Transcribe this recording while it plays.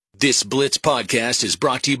This Blitz podcast is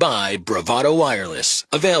brought to you by Bravado Wireless.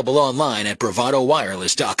 Available online at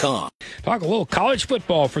bravadowireless.com. Talk a little college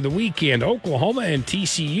football for the weekend. Oklahoma and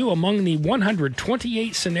TCU among the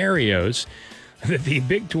 128 scenarios that the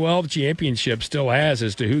Big 12 championship still has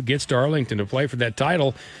as to who gets to Arlington to play for that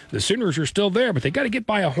title. The Sooners are still there, but they got to get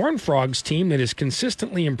by a Horned Frogs team that has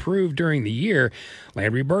consistently improved during the year.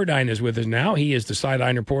 Landry Burdine is with us now. He is the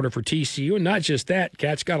sideline reporter for TCU, and not just that,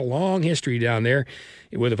 Cat's got a long history down there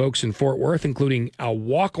with the folks in Fort Worth, including a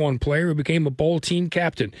walk-on player who became a bowl team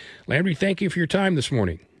captain. Landry, thank you for your time this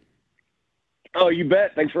morning. Oh, you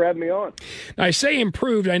bet. Thanks for having me on. Now, I say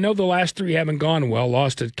improved. I know the last three haven't gone well,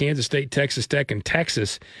 lost to Kansas State, Texas Tech, and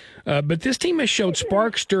Texas. But this team has showed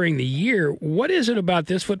sparks during the year. What is it about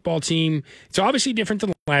this football team? It's obviously different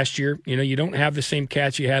than last year. You know, you don't have the same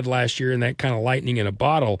cats you had last year and that kind of lightning in a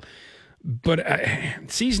bottle. But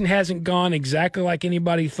season hasn't gone exactly like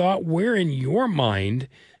anybody thought. Where in your mind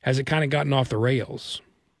has it kind of gotten off the rails?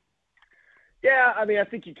 Yeah, I mean, I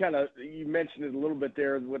think you mentioned it a little bit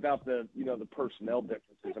there without the personnel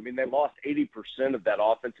differences. I mean, they lost 80% of that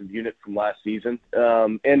offensive unit from last season.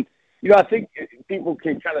 And I think people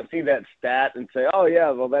can kind of see that stat and say, oh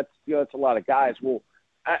yeah, well that's a lot of guys. Well,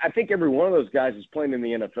 I think every one of those guys is playing in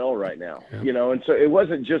the NFL right now, and so it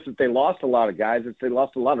wasn't just that they lost a lot of guys, it's they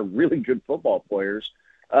lost a lot of really good football players.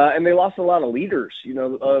 And they lost a lot of leaders.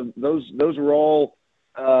 Those were all,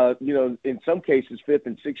 in some cases, 5th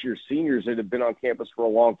and 6th year seniors that have been on campus for a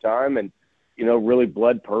long time and, really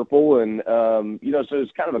bled purple. And, so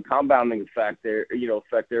it's kind of a compounding effect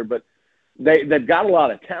there, but they've got a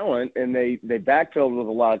lot of talent and they backfilled with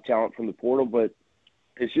a lot of talent from the portal, but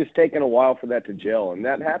it's just taken a while for that to gel. And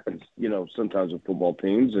that happens, sometimes with football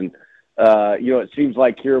teams. And, it seems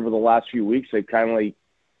like here over the last few weeks, they've kind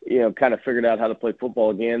of figured out how to play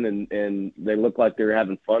football again. And they look like they're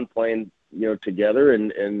having fun playing, together,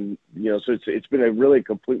 and so it's been a really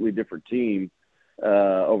completely different team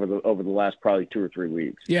over the last probably 2 or 3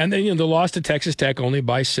 weeks. Yeah, and then the loss to Texas Tech only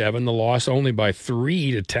by 7, the loss only by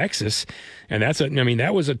 3 to Texas, and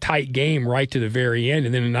that was a tight game right to the very end,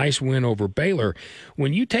 and then a nice win over Baylor.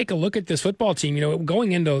 When you take a look at this football team,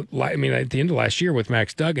 going into at the end of last year with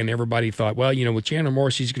Max Duggan, everybody thought, well, with Chandler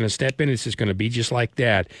Morris, he's going to step in, it's just going to be just like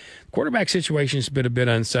that. Quarterback situation has been a bit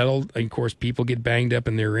unsettled. Of course, people get banged up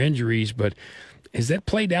in their injuries, but has that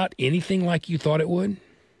played out anything like you thought it would?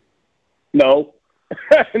 No.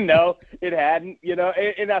 No, it hadn't,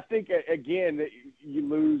 and I think, again, you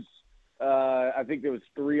lose, I think there was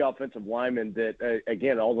 3 offensive linemen that,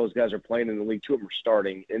 again, all those guys are playing in the league, 2 of them are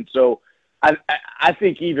starting. And so I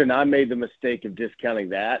think even I made the mistake of discounting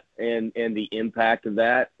that and the impact of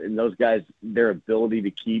that and those guys, their ability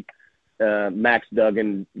to keep Max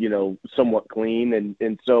Duggan, somewhat clean.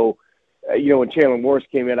 And so, when Chandler Morris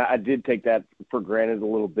came in, I did take that for granted a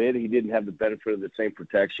little bit. He didn't have the benefit of the same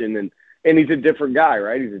protection, and he's a different guy,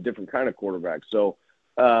 right? He's a different kind of quarterback. So,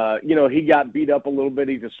 he got beat up a little bit.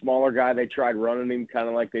 He's a smaller guy. They tried running him kind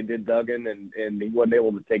of like they did Duggan, and he wasn't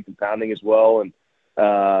able to take the pounding as well. And,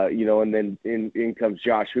 and then in comes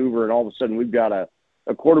Josh Hoover, and all of a sudden we've got a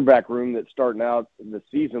quarterback room that's starting out the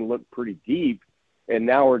season looked pretty deep, and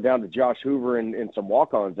now we're down to Josh Hoover and some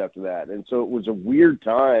walk-ons after that. And so it was a weird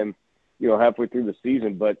time, halfway through the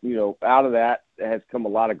season. But, out of that has come a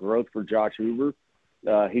lot of growth for Josh Hoover.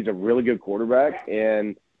 He's a really good quarterback,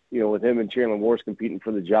 and with him and Chandler Morris competing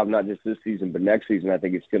for the job, not just this season but next season, I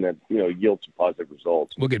think it's going to yield some positive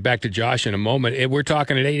results. We'll get back to Josh in a moment. We're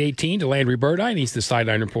talking at 8:18 to Landry Burdine. He's the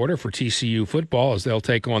sideline reporter for TCU football as they'll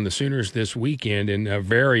take on the Sooners this weekend in a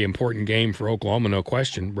very important game for Oklahoma, no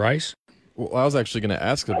question. Bryce? Well, I was actually going to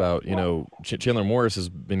ask about, Chandler Morris has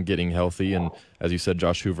been getting healthy, and as you said,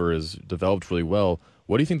 Josh Hoover has developed really well.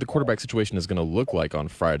 What do you think the quarterback situation is going to look like on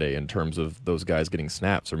Friday in terms of those guys getting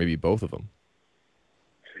snaps, or maybe both of them?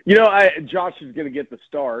 Josh is going to get the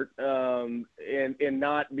start, and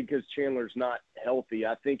not because Chandler's not healthy.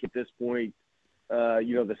 I think at this point,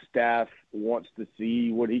 the staff wants to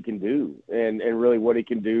see what he can do and really what he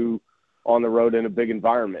can do on the road in a big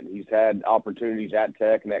environment. He's had opportunities at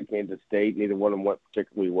Tech and at Kansas State. Neither one of them went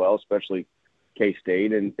particularly well, especially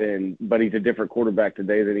K-State. But he's a different quarterback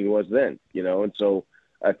today than he was then, and so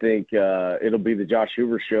I think it'll be the Josh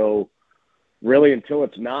Hoover show really until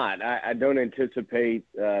it's not. I don't anticipate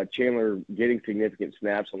Chandler getting significant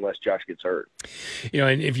snaps unless Josh gets hurt.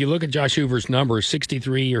 And if you look at Josh Hoover's numbers,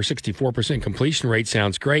 63 or 64% completion rate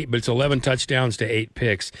sounds great, but it's 11 touchdowns to 8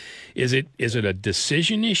 picks. Is it a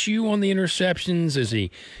decision issue on the interceptions? Is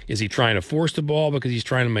he trying to force the ball because he's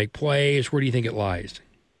trying to make plays? Where do you think it lies?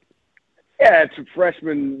 Yeah, it's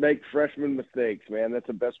freshmen make freshman mistakes, man. That's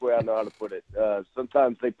the best way I know how to put it.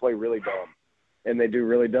 Sometimes they play really dumb. and they do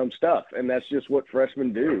really dumb stuff. And that's just what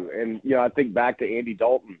freshmen do. And, I think back to Andy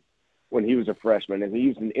Dalton when he was a freshman, and he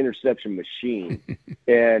was an interception machine.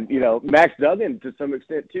 And, Max Duggan to some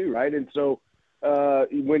extent too, right? And so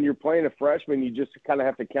when you're playing a freshman, you just kind of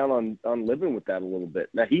have to count on living with that a little bit.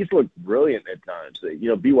 Now, he's looked brilliant at times.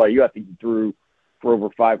 BYU, I think he threw for over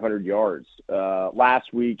 500 yards.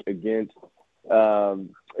 Last week against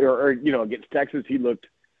against Texas, he looked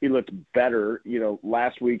better.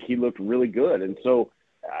 Last week he looked really good. And so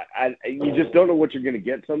you just don't know what you're going to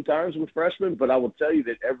get sometimes with freshmen, but I will tell you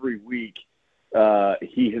that every week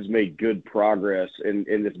he has made good progress. And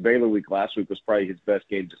this Baylor week last week was probably his best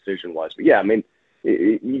game decision-wise. But, yeah,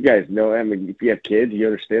 you guys know, if you have kids, you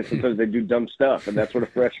understand sometimes they do dumb stuff, and that's what a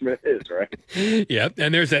freshman is, right? Yeah,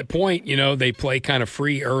 and there's that point, they play kind of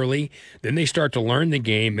free early, then they start to learn the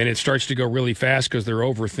game, and it starts to go really fast because they're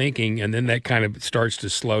overthinking, and then that kind of starts to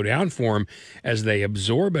slow down for them as they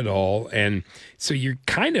absorb it all. And so you're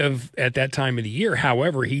kind of at that time of the year.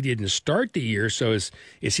 However, he didn't start the year, so is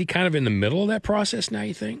he kind of in the middle of that process now,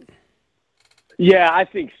 you think? Yeah, I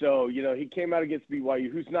think so. He came out against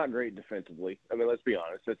BYU, who's not great defensively. Let's be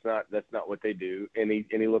honest. That's not what they do. And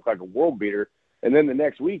he looked like a world beater. And then the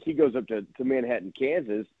next week he goes up to Manhattan,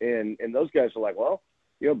 Kansas, and those guys are like, well,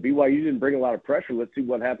 BYU didn't bring a lot of pressure. Let's see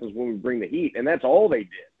what happens when we bring the heat. And that's all they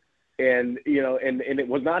did. And and it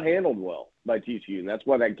was not handled well by TCU. And that's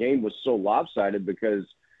why that game was so lopsided, because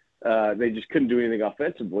they just couldn't do anything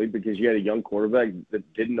offensively, because you had a young quarterback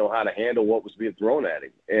that didn't know how to handle what was being thrown at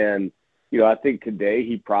him. And I think today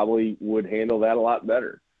he probably would handle that a lot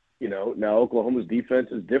better. Now Oklahoma's defense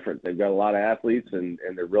is different. They've got a lot of athletes, and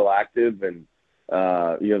they're real active, and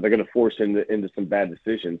they're going to force him into some bad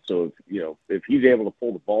decisions. So if he's able to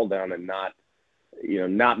pull the ball down and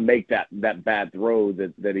not make that bad throw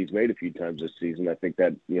that he's made a few times this season, I think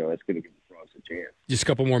that it's going to give the Frogs a chance. Just a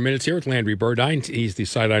couple more minutes here with Landry Burdine. He's the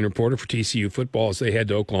sideline reporter for TCU football as they head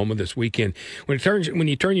to Oklahoma this weekend. When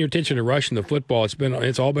you turn your attention to rushing the football,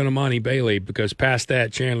 it's all been Amani Bailey, because past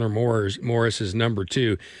that, Chandler Morris is number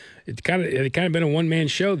 2. It kind of been a one-man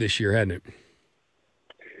show this year, hasn't it?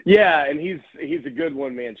 Yeah, and he's a good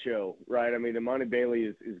one-man show, right? Amani Bailey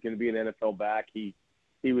is going to be an NFL back. He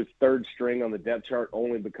was third string on the depth chart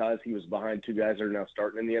only because he was behind two guys that are now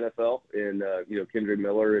starting in the NFL, and Kendra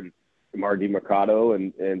Miller and Mardi Mercado,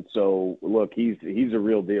 and so look, he's a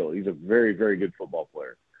real deal. He's a very, very good football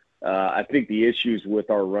player. I think the issues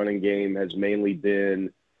with our running game has mainly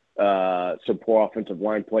been some poor offensive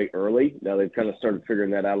line play early. Now they've kind of started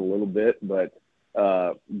figuring that out a little bit, but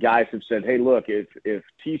guys have said, hey, look, if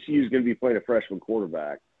TCU is going to be playing a freshman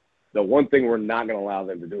quarterback, the one thing we're not going to allow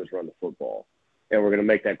them to do is run the football, and we're going to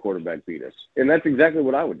make that quarterback beat us. And that's exactly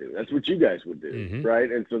what I would do. That's what you guys would do,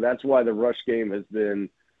 right? And so that's why the rush game has been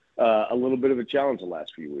a little bit of a challenge the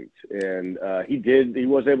last few weeks. And he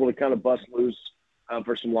was able to kind of bust loose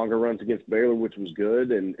for some longer runs against Baylor, which was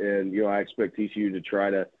good. And I expect TCU to try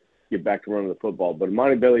to get back to running the football. But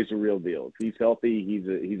Amani Bailey's a real deal. If he's healthy,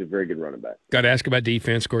 he's a very good running back. Got to ask about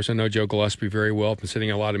defense. Of course, I know Joe Gillespie very well. I've been sitting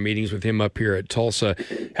in a lot of meetings with him up here at Tulsa.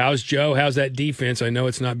 How's Joe? How's that defense? I know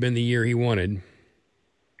it's not been the year he wanted.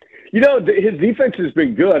 His defense has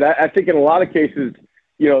been good. I think in a lot of cases,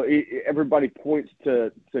 everybody points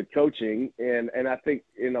to coaching, and I think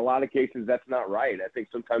in a lot of cases that's not right. I think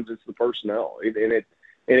sometimes it's the personnel, and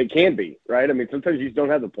it can be, right? Sometimes you just don't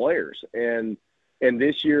have the players, and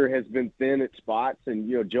this year has been thin at spots, and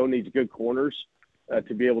Joe needs good corners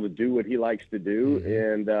to be able to do what he likes to do,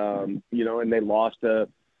 and and they lost the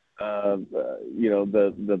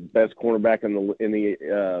best cornerback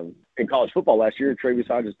in college football last year, Travis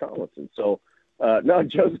Hodges-Tomlinson. So. No,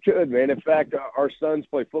 Joe's good, man. In fact, our sons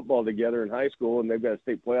play football together in high school, and they've got a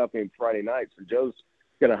state playoff game Friday night. So Joe's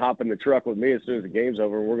going to hop in the truck with me as soon as the game's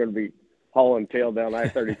over, and we're going to be hauling tail down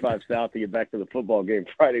I-35 South to get back to the football game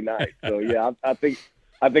Friday night. So, yeah, I think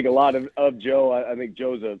a lot of Joe. I think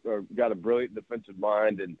Joe's got a brilliant defensive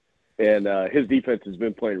mind, and his defense has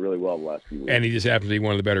been playing really well the last few weeks. And he just happens to be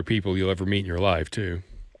one of the better people you'll ever meet in your life, too.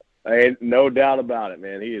 No doubt about it,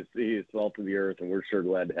 man. He is salt of the earth, and we're sure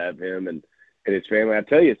glad to have him and his family. I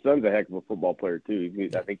tell you, his son's a heck of a football player,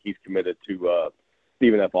 too. I think he's committed to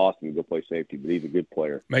Stephen F. Austin to go play safety, but he's a good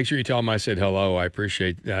player. Make sure you tell him I said hello. I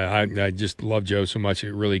appreciate I just love Joe so much. He's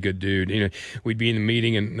a really good dude. We'd be in the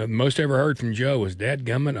meeting, and the most I ever heard from Joe was,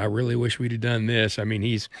 "Dadgummit, I really wish we'd have done this."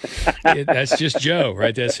 That's just Joe,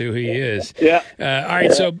 right? That's who he is. Yeah. All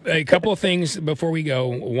right, so a couple of things before we go.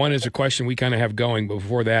 One is a question we kind of have going, but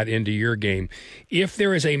before that, into your game. If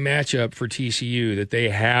there is a matchup for TCU that they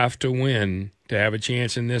have to win to have a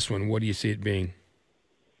chance in this one, what do you see it being?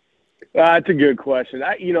 That's a good question.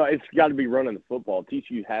 It's got to be running the football.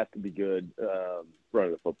 TCU has to be good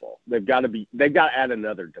running the football. They've got to add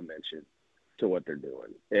another dimension to what they're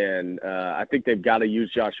doing, and I think they've got to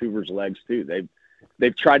use Josh Hoover's legs too.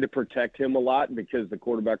 They've tried to protect him a lot because the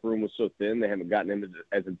quarterback room was so thin. They haven't gotten him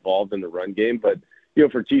as involved in the run game. But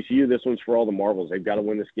for TCU, this one's for all the marbles. They've got to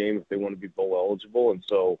win this game if they want to be bowl eligible, and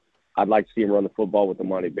so I'd like to see him run the football with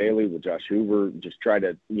Amani Bailey, with Josh Hoover, just try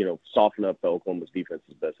to, soften up the Oklahoma's defense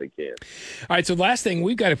as best they can. All right, so last thing,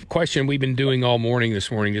 we've got a question we've been doing all morning this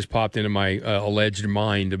morning, just popped into my alleged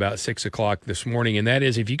mind about 6 o'clock this morning, and that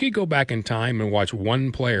is, if you could go back in time and watch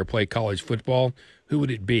one player play college football, who would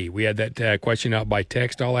it be? We had that question out by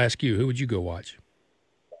text. I'll ask you, who would you go watch?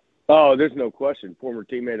 Oh, there's no question. Former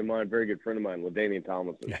teammate of mine, very good friend of mine, LaDainian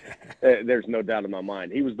Tomlinson. There's no doubt in my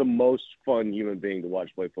mind. He was the most fun human being to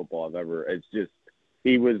watch play football I've ever. It's just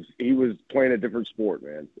he was playing a different sport,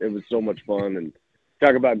 man. It was so much fun. And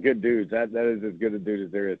talk about good dudes. That is as good a dude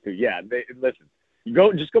as there is too. Yeah, listen.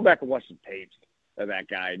 Just go back and watch some tapes of that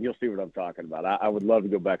guy, and you'll see what I'm talking about. I would love to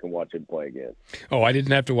go back and watch him play again. Oh, I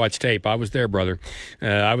didn't have to watch tape. I was there, brother.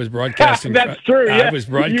 I was broadcasting. That's true. Yeah. I was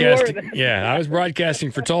broadcasting. Yeah, I was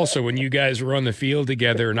broadcasting for Tulsa when you guys were on the field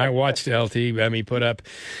together, and I watched LT. Put up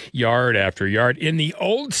yard after yard in the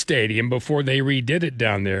old stadium before they redid it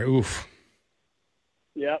down there. Oof.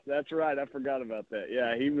 Yep, that's right. I forgot about that.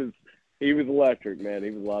 Yeah, he was electric, man.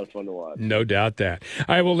 He was a lot of fun to watch. No doubt that.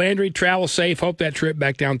 All right, well, Landry, travel safe. Hope that trip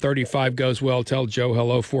back down 35 goes well. Tell Joe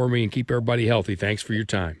hello for me and keep everybody healthy. Thanks for your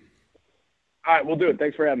time. All right, we'll do it.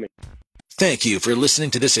 Thanks for having me. Thank you for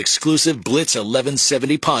listening to this exclusive Blitz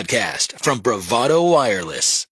 1170 podcast from Bravado Wireless.